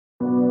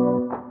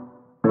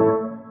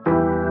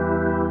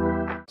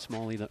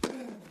small either.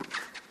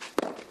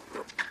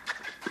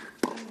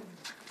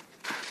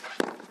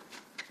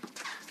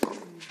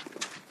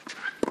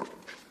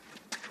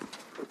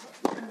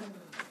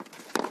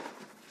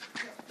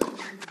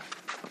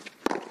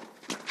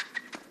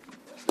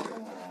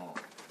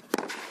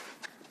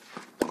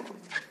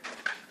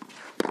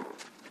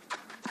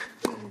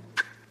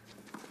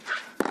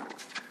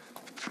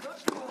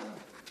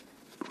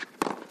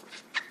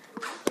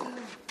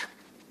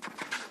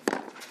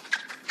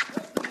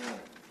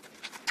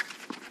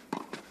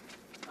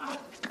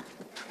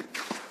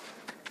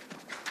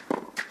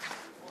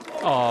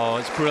 Oh,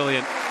 it's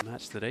brilliant.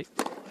 Match the day.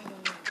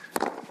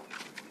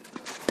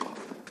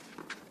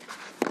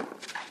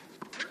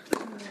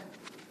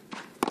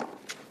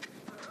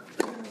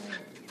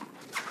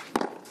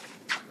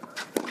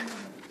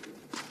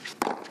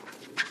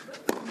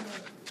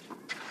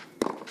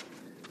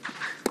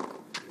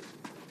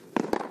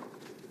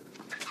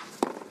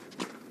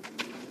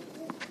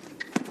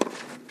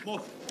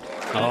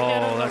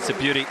 Oh, that's a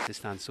beauty. They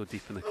stand so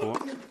deep in the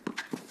court.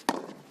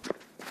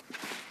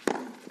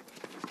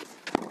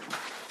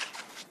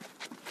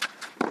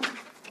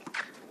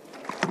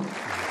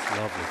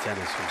 Lovely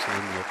tennis from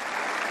Cerundolo.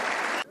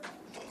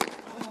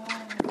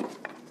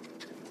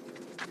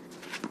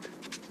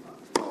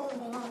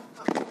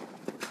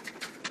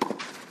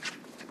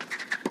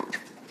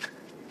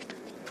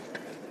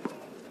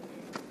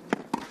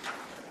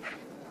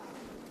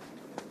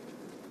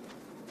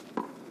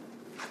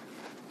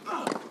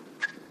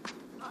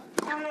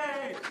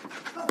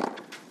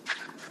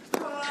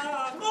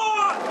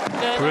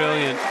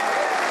 Brilliant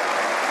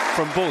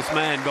from both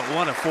men, but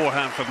what a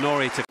forehand from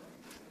Norrie to.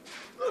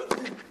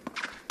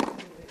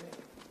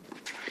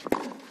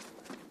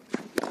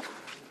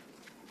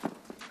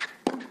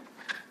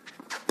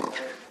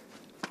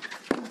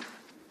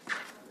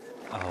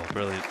 Oh,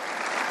 brilliant.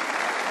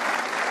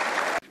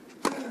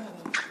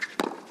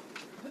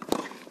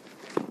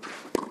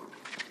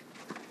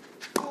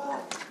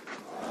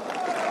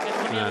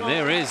 And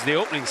there is the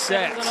opening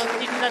set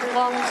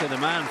to the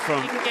man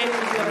from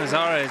Buenos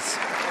Aires.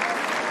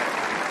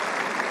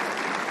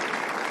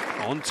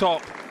 On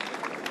top,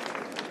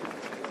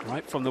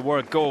 right from the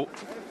word go.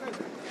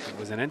 It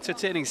was an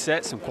entertaining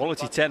set, some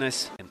quality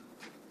tennis.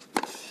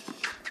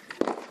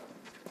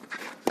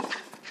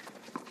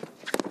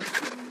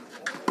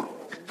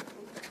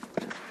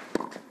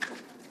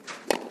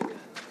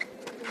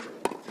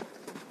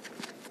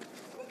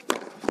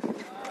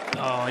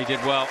 Oh, he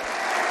did well.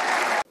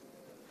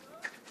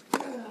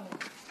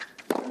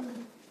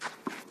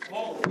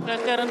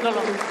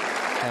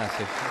 Yeah,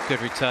 so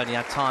good return. He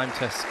had time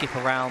to skip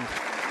around.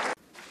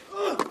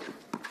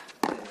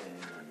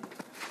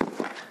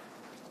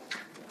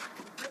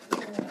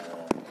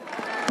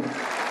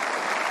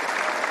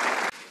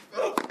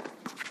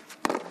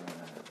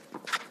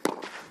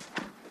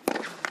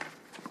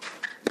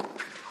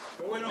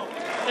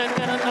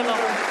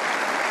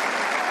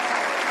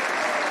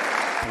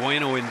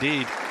 Bueno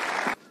indeed.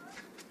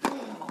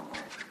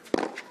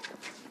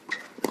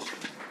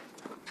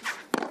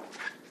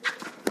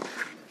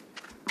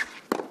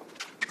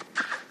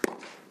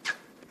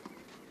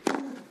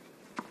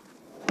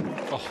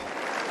 Oh.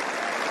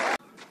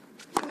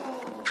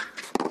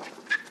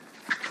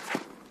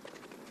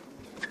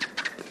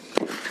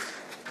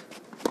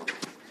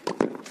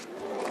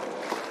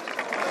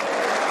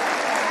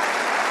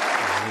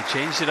 He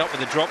changed it up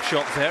with a drop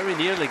shot, very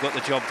nearly got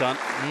the job done.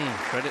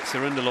 Credit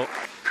Cerundolo.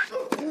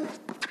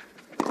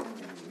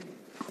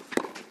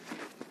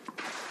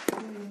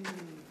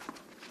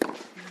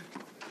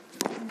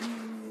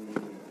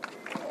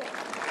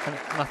 And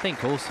I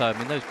think also, I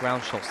mean, those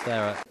ground shots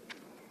there are...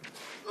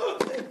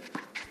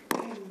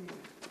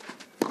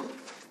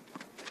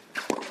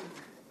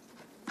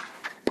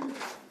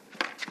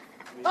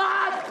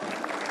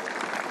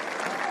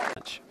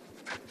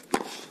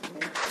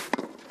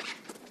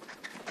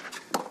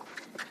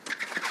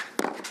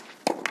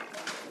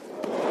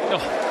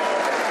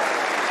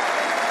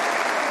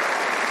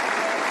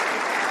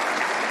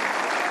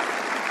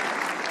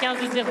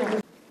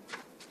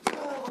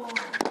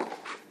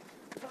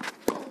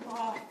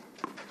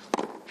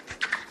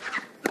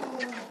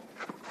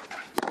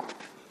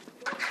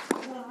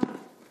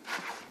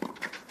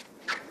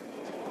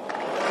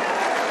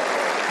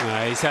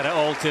 He's had it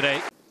all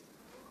today.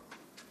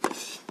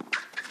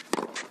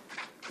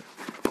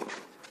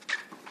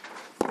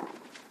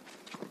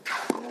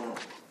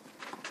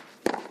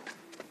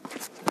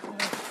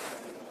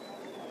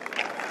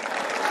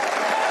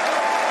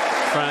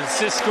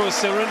 Francisco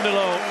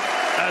Cerundolo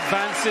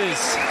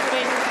advances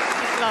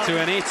to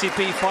an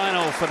ATP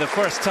final for the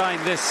first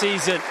time this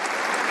season.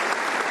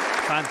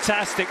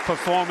 Fantastic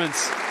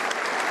performance.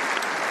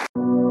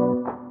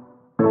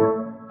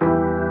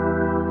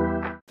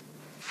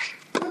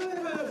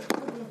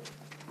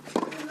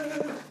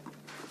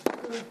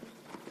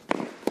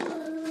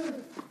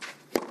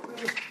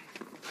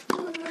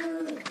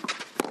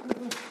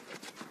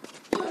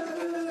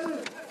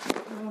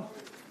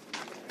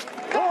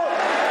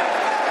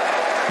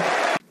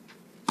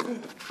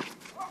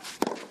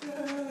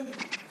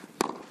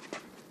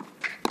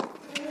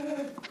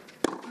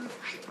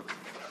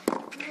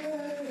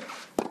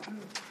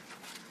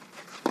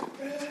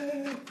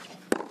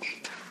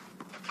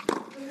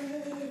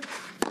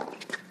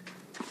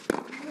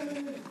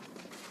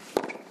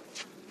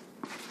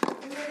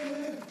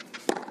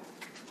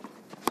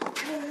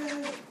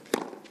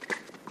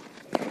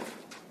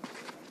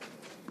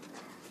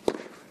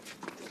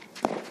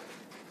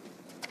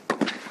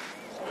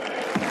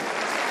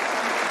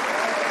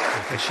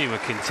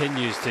 Nakashima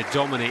continues to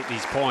dominate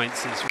these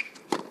points. It's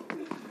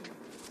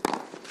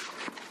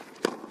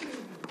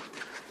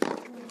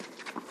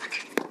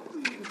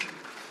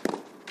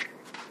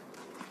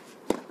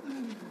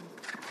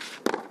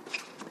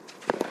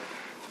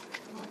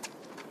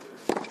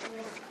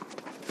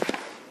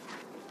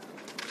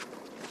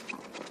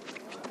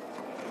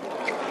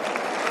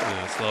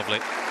lovely.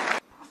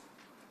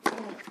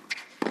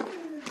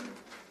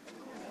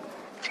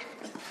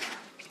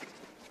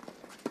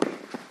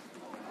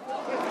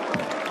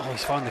 Oh,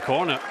 he's found the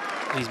corner.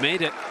 He's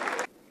made it.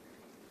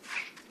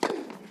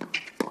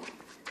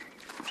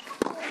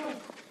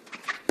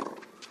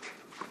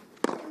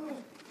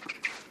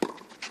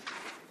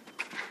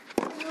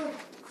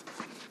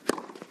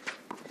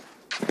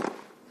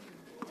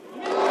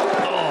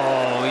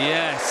 Oh,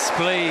 yes,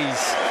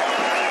 please.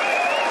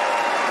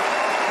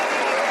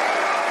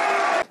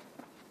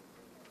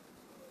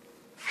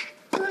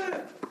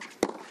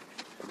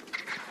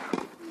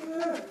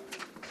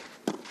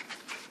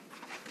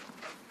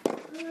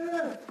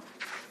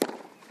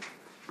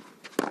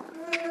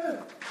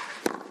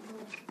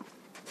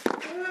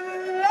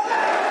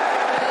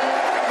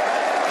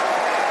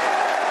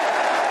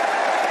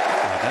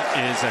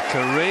 Is a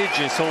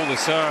courageous hold to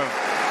serve.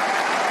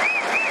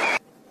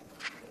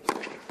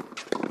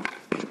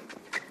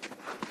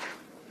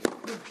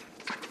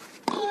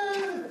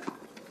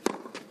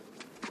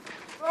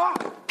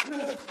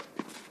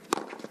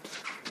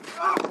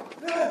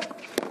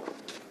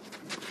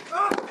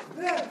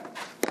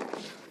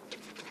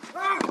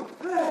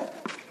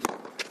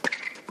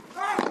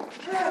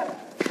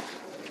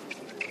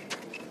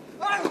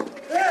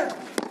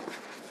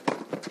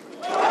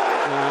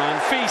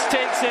 And Feast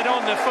takes it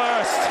on the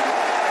first.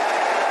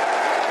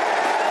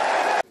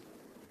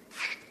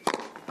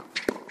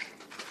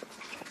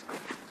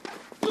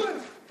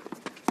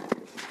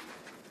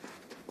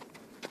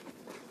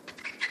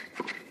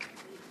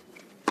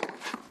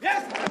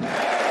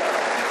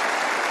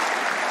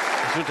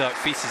 There's no doubt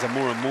Feast is a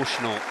more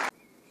emotional.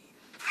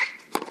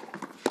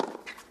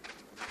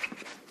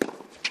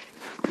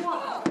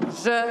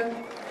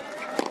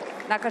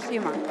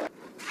 Nakashima.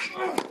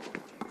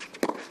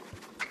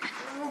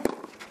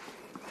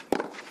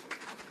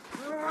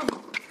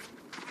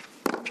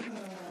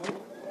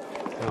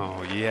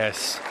 Oh,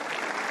 yes.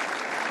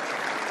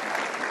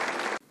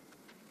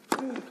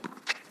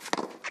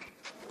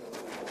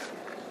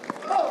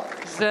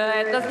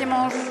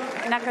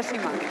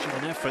 Nakashima.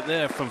 An effort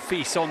there from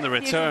Feast on the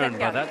return,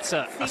 but that's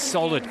a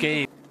solid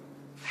game.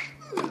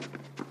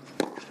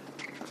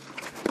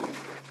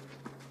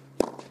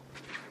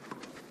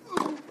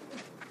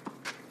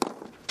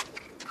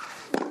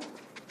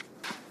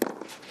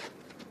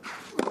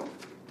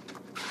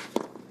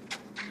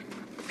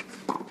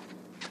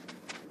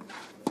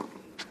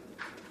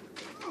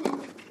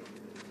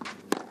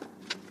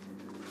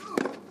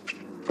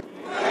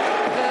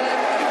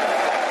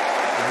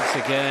 Once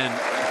again,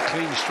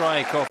 clean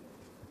strike off.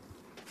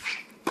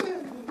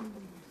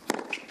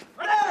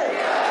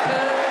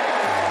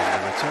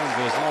 Turn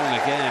goes long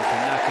again from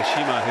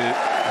Nakashima, who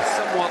has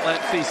somewhat let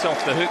Feast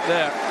off the hook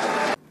there.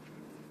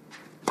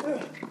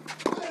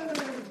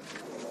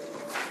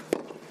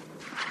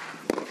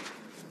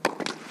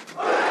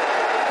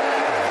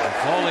 The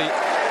volley,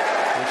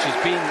 which has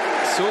been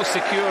so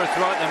secure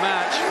throughout the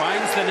match,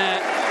 finds the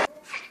net.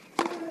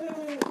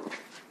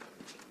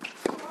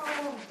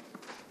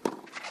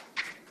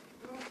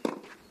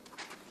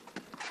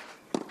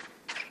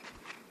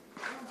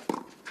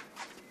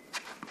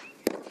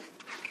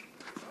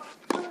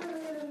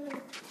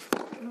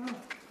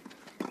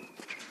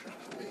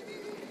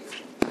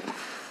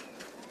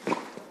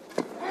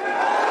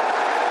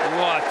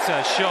 What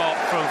a shot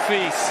from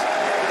Feast.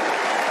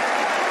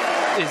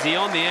 Is he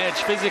on the edge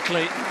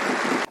physically?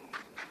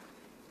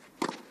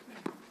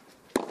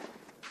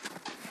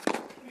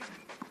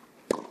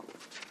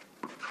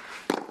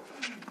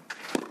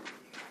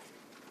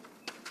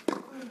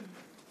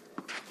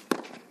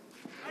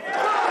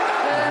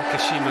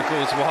 Nakashima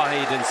goes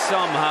wide and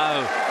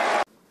somehow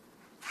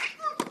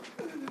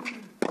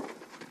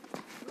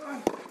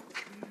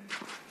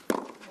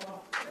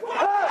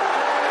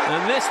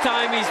and this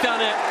time he's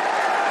done it.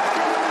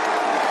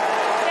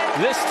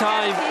 This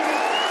time,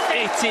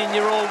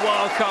 18-year-old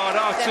wildcard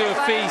Arthur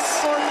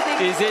Feast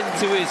is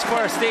into his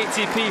first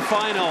ATP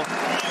final.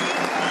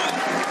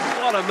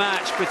 What a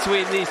match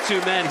between these two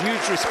men.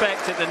 Huge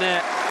respect at the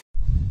net.